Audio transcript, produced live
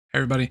Hey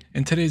everybody,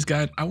 in today's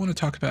guide, I want to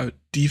talk about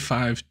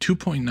D5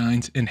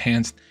 2.9's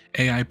enhanced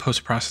AI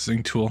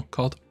post-processing tool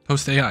called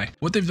Post AI.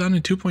 What they've done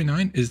in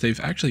 2.9 is they've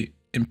actually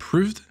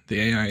improved the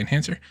AI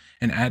enhancer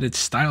and added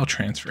style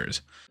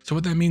transfers. So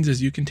what that means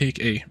is you can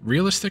take a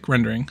realistic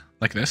rendering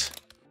like this,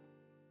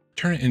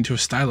 turn it into a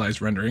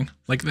stylized rendering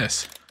like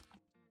this.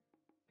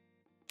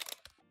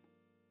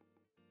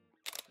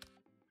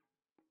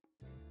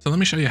 So let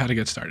me show you how to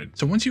get started.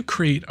 So once you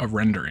create a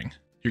rendering,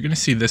 you're going to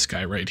see this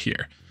guy right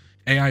here.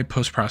 AI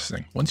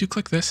post-processing. Once you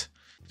click this,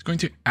 it's going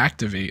to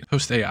activate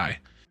Post AI.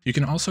 You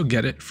can also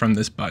get it from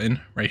this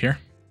button right here.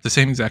 It's the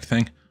same exact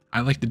thing.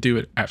 I like to do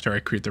it after I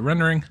create the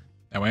rendering.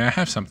 That way I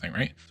have something,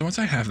 right? So once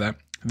I have that,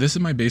 this is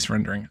my base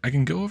rendering. I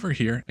can go over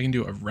here. I can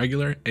do a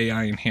regular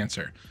AI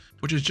enhancer,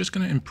 which is just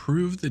going to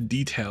improve the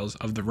details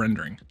of the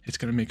rendering. It's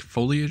going to make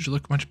foliage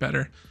look much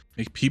better,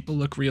 make people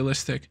look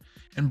realistic,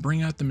 and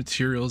bring out the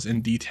materials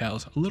and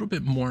details a little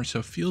bit more so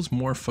it feels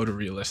more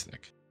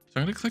photorealistic. So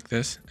I'm going to click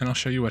this and I'll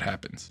show you what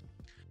happens.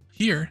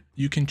 Here,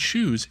 you can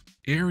choose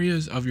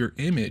areas of your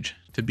image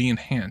to be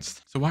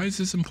enhanced. So why is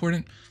this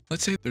important?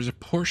 Let's say there's a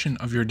portion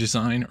of your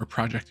design or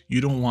project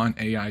you don't want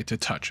AI to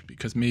touch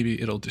because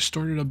maybe it'll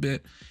distort it a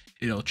bit,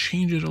 it'll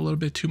change it a little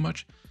bit too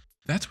much.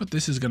 That's what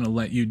this is going to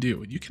let you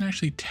do. You can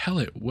actually tell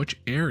it which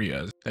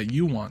areas that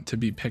you want to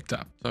be picked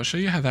up. So I'll show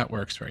you how that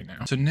works right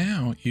now. So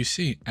now you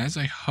see, as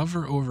I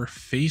hover over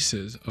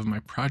faces of my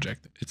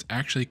project, it's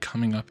actually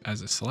coming up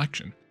as a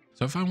selection.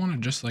 So if I want to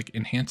just like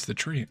enhance the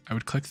tree, I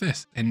would click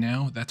this and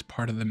now that's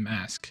part of the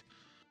mask.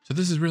 So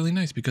this is really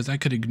nice because I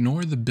could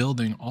ignore the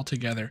building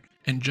altogether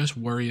and just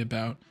worry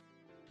about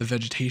the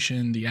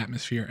vegetation, the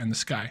atmosphere, and the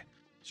sky.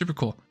 Super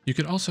cool. You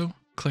could also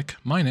click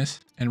minus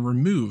and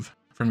remove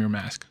from your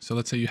mask. So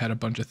let's say you had a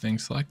bunch of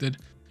things selected,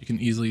 you can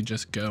easily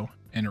just go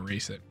and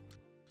erase it.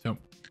 So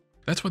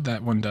that's what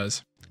that one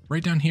does.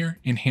 Right down here,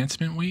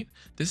 enhancement weight.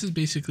 This is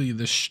basically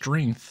the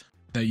strength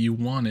that you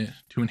want it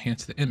to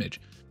enhance the image.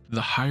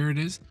 The higher it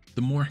is,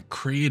 the more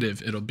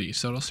creative it'll be.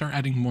 So it'll start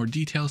adding more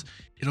details.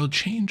 It'll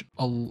change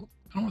I don't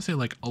want to say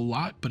like a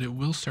lot, but it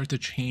will start to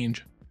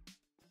change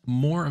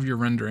more of your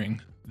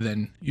rendering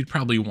than you'd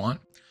probably want.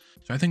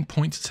 So I think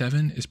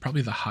 0.7 is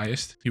probably the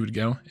highest you would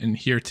go. And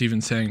here it's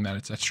even saying that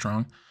it's that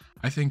strong.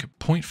 I think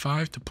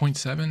 0.5 to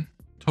 0.7,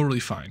 totally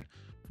fine.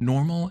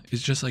 Normal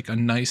is just like a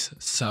nice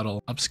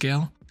subtle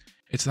upscale.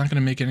 It's not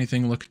going to make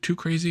anything look too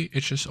crazy.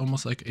 It's just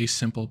almost like a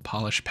simple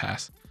polish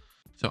pass.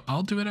 So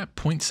I'll do it at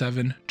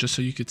 0.7 just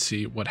so you could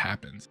see what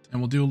happens. And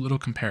we'll do a little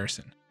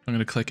comparison. I'm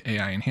going to click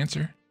AI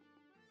Enhancer.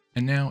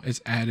 And now it's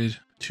added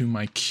to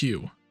my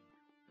queue.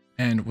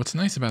 And what's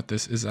nice about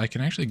this is I can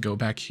actually go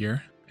back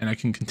here and I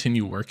can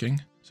continue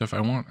working. So if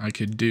I want, I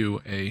could do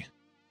a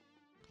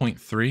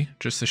 0.3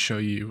 just to show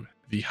you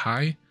the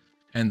high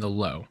and the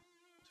low.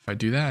 If I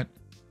do that,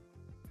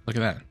 look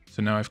at that.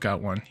 So now I've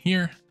got one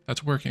here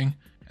that's working.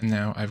 And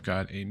now I've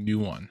got a new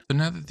one. So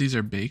now that these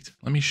are baked,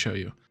 let me show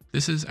you.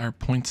 This is our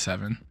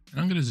 0.7, and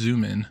I'm going to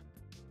zoom in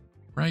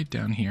right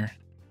down here.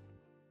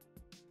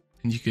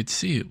 And you could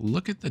see,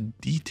 look at the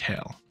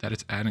detail that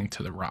it's adding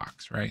to the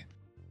rocks, right?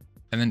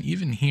 And then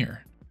even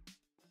here,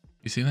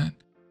 you see that?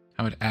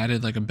 How it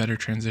added like a better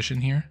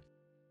transition here.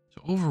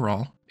 So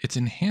overall, it's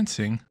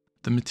enhancing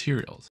the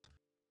materials.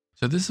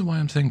 So this is why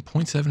I'm saying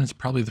 0.7 is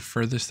probably the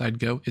furthest I'd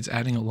go. It's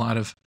adding a lot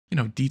of,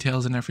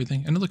 details and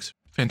everything, and it looks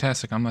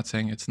fantastic. I'm not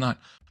saying it's not,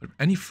 but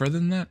any further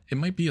than that, it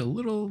might be a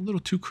little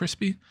too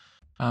crispy.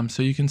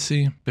 So you can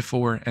see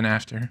before and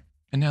after.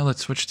 And now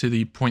let's switch to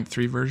the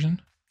 0.3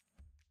 version.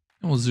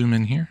 And we'll zoom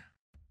in here.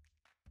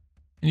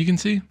 And you can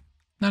see,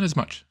 not as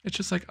much. It's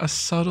just like a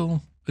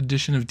subtle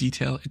addition of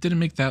detail. It didn't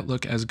make that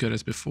look as good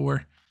as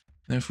before.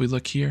 And if we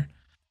look here,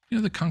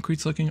 the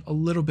concrete's looking a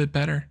little bit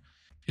better.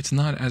 It's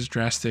not as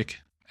drastic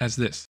as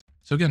this.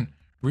 So again,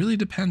 really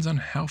depends on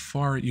how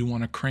far you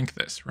want to crank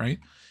this, right?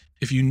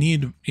 If you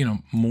need,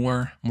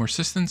 more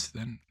assistance,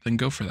 then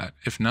go for that.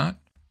 If not,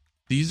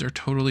 these are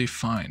totally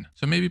fine.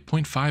 So maybe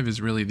 0.5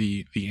 is really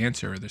the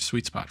answer or the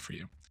sweet spot for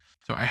you.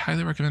 So I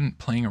highly recommend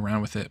playing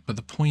around with it. But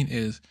the point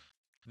is,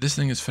 this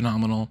thing is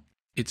phenomenal.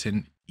 It's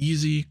an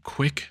easy,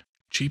 quick,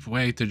 cheap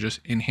way to just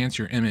enhance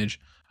your image.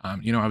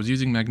 I was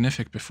using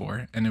Magnific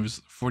before and it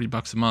was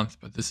 $40 a month,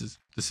 but this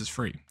is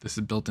free. This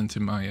is built into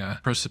my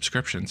pro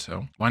subscription.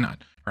 So why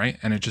not, right?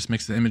 And it just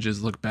makes the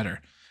images look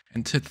better.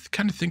 And to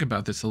kind of think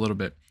about this a little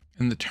bit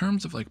in the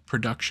terms of like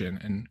production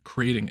and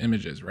creating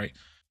images, right?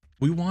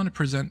 We want to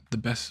present the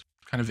best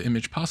kind of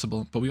image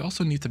possible, but we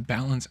also need to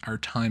balance our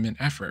time and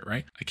effort,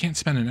 right? I can't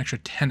spend an extra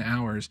 10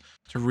 hours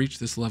to reach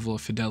this level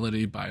of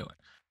fidelity by like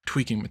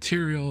tweaking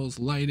materials,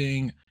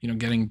 lighting,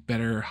 getting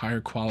better, higher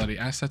quality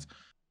assets.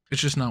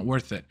 It's just not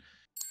worth it.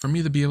 For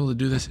me to be able to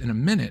do this in a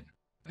minute,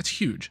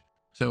 that's huge.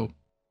 So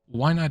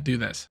why not do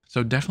this?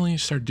 So definitely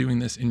start doing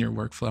this in your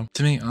workflow.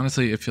 To me,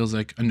 honestly, it feels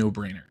like a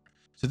no-brainer.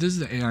 So this is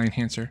the AI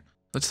enhancer.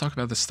 Let's talk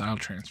about the style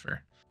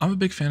transfer. I'm a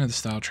big fan of the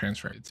style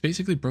transfer. It's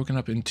basically broken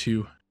up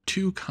into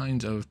two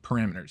kinds of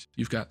parameters.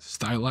 You've got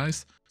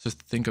stylized. So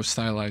think of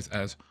stylized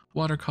as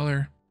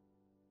watercolor,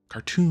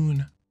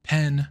 cartoon,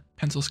 pen,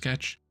 pencil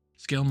sketch,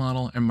 scale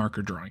model, and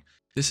marker drawing.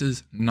 This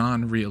is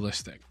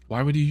non-realistic.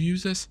 Why would you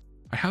use this?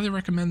 I highly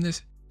recommend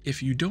this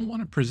if you don't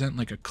want to present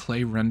like a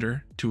clay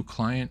render to a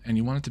client and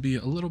you want it to be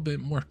a little bit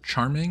more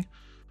charming.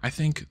 I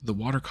think the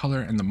watercolor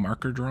and the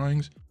marker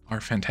drawings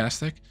are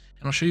fantastic,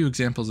 and I'll show you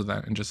examples of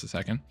that in just a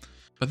second.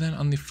 But then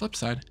on the flip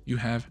side, you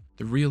have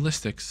the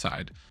realistic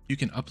side. You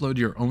can upload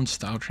your own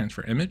style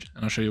transfer image,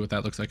 and I'll show you what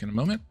that looks like in a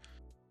moment.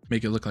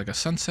 Make it look like a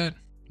sunset,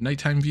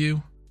 nighttime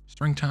view,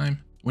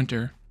 springtime,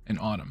 winter, and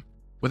autumn,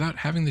 without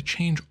having to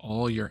change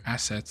all your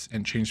assets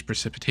and change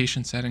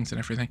precipitation settings and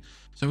everything.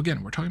 So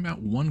again, we're talking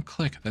about one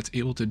click that's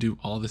able to do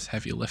all this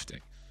heavy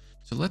lifting.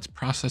 So let's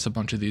process a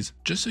bunch of these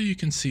just so you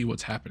can see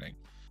what's happening.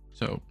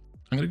 So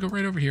I'm gonna go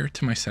right over here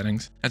to my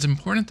settings. It's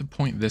important to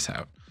point this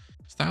out.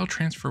 Style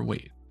transfer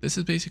weight. This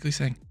is basically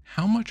saying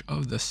how much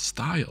of the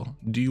style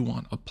do you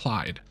want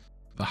applied?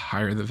 The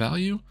higher the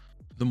value,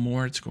 the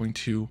more it's going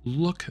to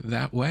look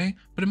that way,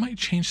 but it might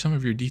change some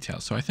of your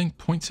details. So I think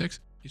 0.6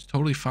 is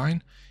totally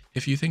fine.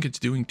 If you think it's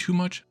doing too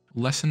much,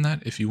 lessen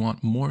that. If you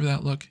want more of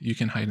that look, you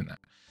can heighten that.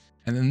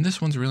 And then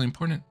this one's really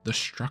important, the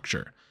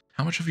structure.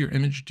 How much of your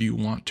image do you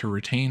want to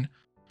retain?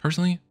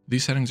 Personally,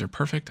 these settings are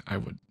perfect. I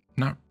would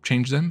not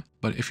change them,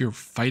 but if you're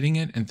fighting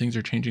it and things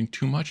are changing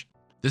too much,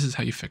 this is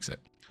how you fix it.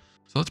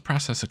 So let's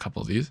process a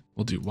couple of these.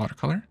 We'll do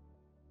watercolor,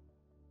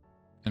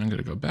 and I'm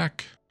gonna go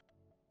back.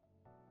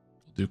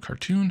 We'll do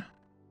cartoon.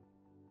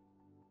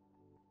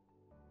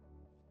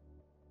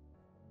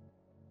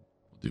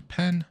 We'll do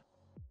pen.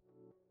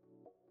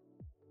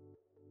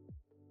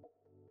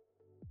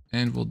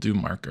 And we'll do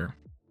marker.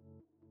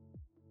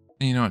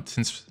 And you know what,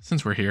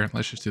 since we're here,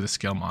 let's just do the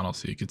scale model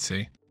so you could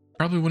see.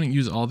 Probably wouldn't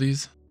use all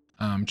these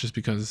just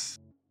because,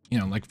 you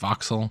know, like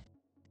voxel,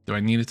 do I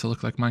need it to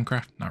look like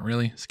Minecraft? Not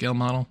really. Scale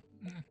model?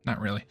 Not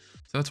really.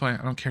 So that's why I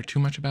don't care too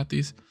much about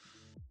these.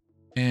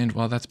 And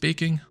while that's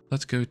baking,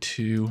 let's go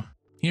to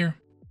here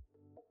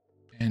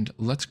and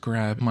let's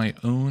grab my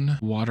own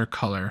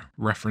watercolor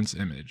reference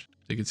image.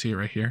 So you can see it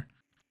right here.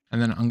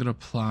 And then I'm going to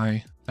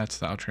apply that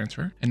style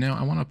transfer. And now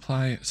I want to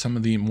apply some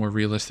of the more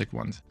realistic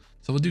ones.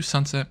 So we'll do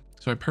sunset.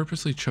 So I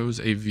purposely chose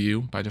a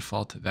view by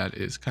default that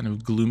is kind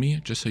of gloomy,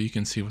 just so you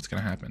can see what's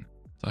going to happen.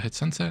 So I'll hit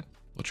sunset.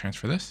 We'll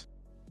transfer this.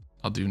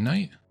 I'll do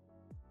night,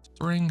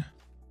 spring,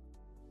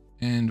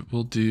 and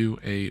we'll do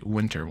a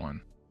winter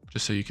one,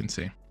 just so you can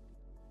see.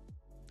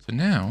 So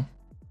now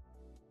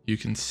you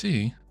can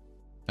see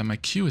that my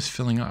queue is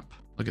filling up.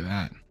 Look at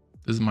that.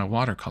 This is my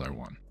watercolor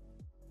one.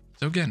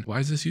 So again, why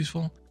is this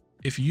useful?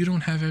 If you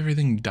don't have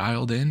everything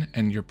dialed in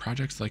and your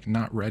project's like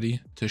not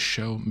ready to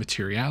show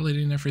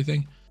materiality and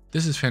everything,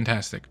 this is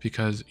fantastic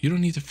because you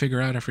don't need to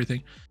figure out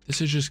everything.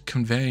 This is just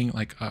conveying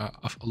like a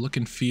look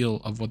and feel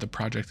of what the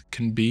project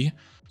can be.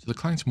 So the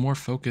client's more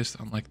focused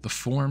on like the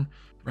form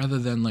rather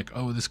than like,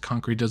 oh, this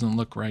concrete doesn't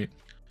look right.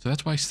 So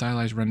that's why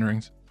stylized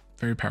renderings,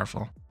 very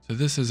powerful. So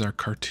this is our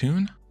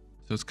cartoon.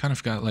 So it's kind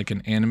of got like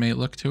an anime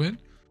look to it.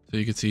 So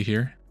you can see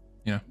here,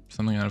 you know,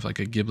 something out of like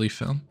a Ghibli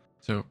film.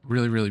 So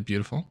really, really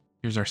beautiful.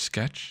 Here's our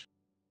sketch.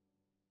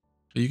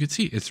 So you can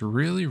see it's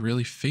really,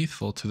 really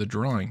faithful to the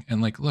drawing. And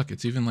like, look,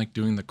 it's even like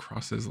doing the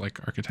crosses like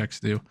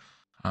architects do.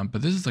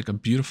 But this is like a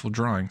beautiful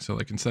drawing. So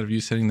like, instead of you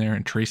sitting there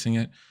and tracing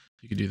it,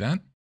 you could do that.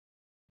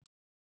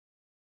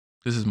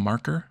 This is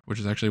marker, which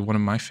is actually one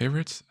of my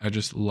favorites. I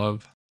just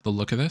love the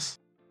look of this.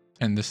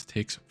 And this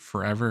takes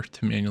forever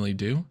to manually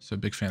do. So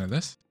big fan of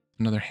this.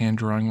 Another hand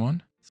drawing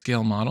one.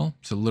 Scale model.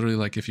 So literally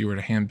like if you were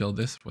to hand build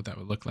this, what that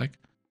would look like.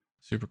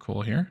 Super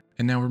cool here.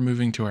 And now we're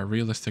moving to our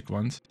realistic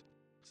ones.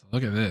 So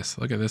look at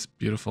this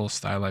beautiful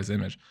stylized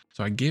image.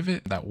 So I gave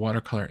it that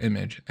watercolor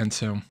image. And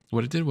so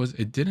what it did was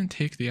it didn't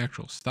take the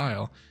actual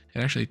style. It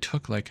actually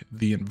took like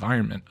the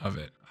environment of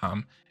it.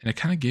 And it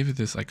kind of gave it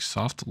this like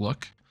soft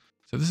look.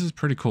 So this is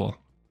pretty cool.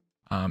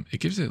 It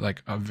gives it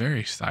like a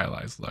very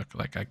stylized look.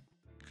 Like I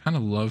kind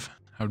of love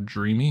how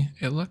dreamy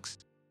it looks.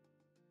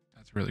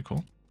 That's really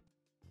cool.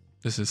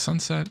 This is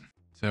sunset.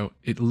 So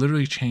it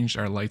literally changed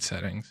our light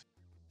settings.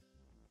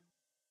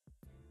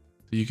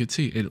 So you could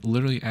see it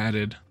literally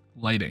added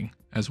lighting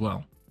as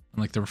well. And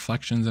like the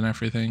reflections and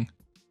everything.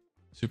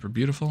 Super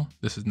beautiful.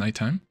 This is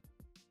nighttime.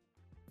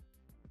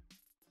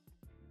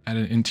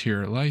 Added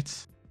interior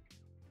lights.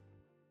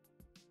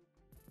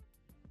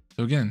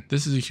 So again,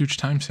 this is a huge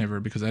time saver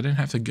because I didn't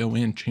have to go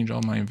in, change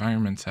all my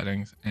environment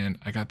settings, and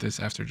I got this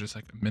after just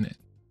like a minute.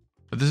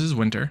 But this is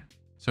winter.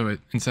 So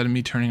instead of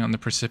me turning on the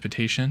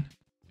precipitation,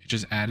 it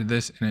just added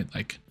this and it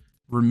like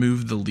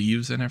removed the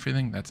leaves and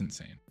everything. That's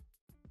insane.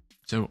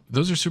 So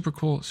those are super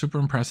cool, super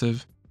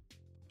impressive.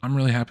 I'm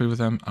really happy with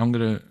them. I'm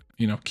going to,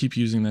 you know, keep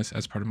using this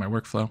as part of my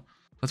workflow.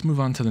 Let's move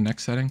on to the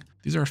next setting.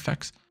 These are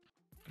effects.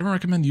 I don't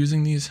recommend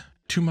using these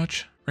too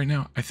much right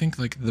now. I think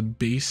like the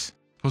base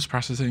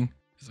post-processing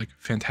is like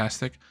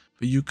fantastic,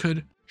 but you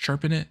could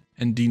sharpen it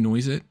and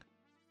denoise it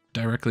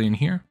directly in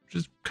here, which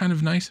is kind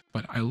of nice,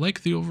 but I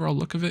like the overall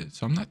look of it.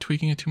 So I'm not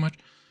tweaking it too much.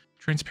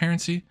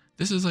 Transparency.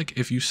 This is like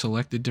if you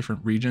selected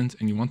different regions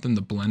and you want them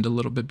to blend a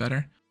little bit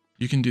better,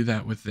 you can do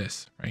that with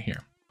this right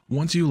here.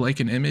 Once you like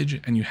an image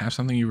and you have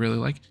something you really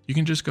like, you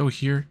can just go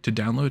here to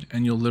download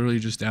and you'll literally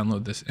just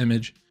download this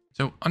image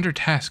So under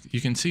task,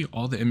 you can see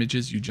all the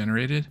images you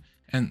generated.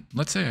 And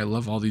let's say I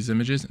love all these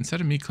images.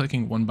 Instead of me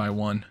clicking one by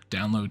one,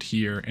 download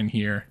here,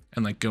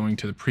 and like going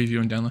to the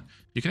preview and download,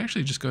 you can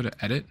actually just go to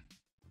edit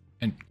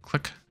and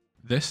click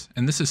this.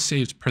 And this is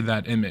saved per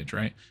that image,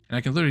 right? And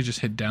I can literally just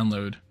hit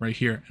download right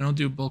here and it'll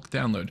do bulk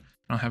download. And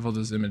I'll have all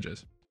those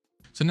images.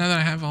 So now that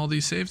I have all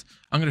these saved,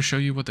 I'm going to show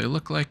you what they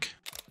look like.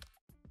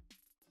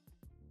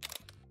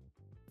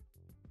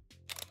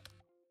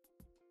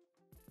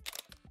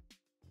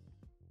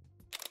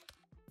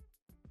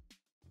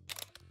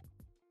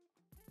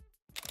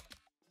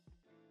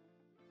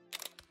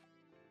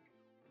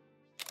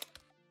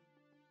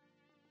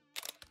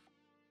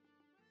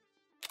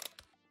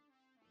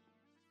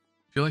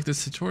 If you like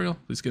this tutorial,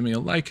 please give me a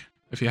like.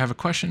 If you have a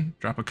question,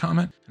 drop a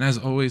comment. And as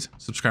always,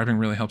 subscribing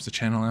really helps the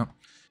channel out.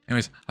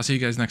 Anyways, I'll see you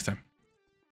guys next time.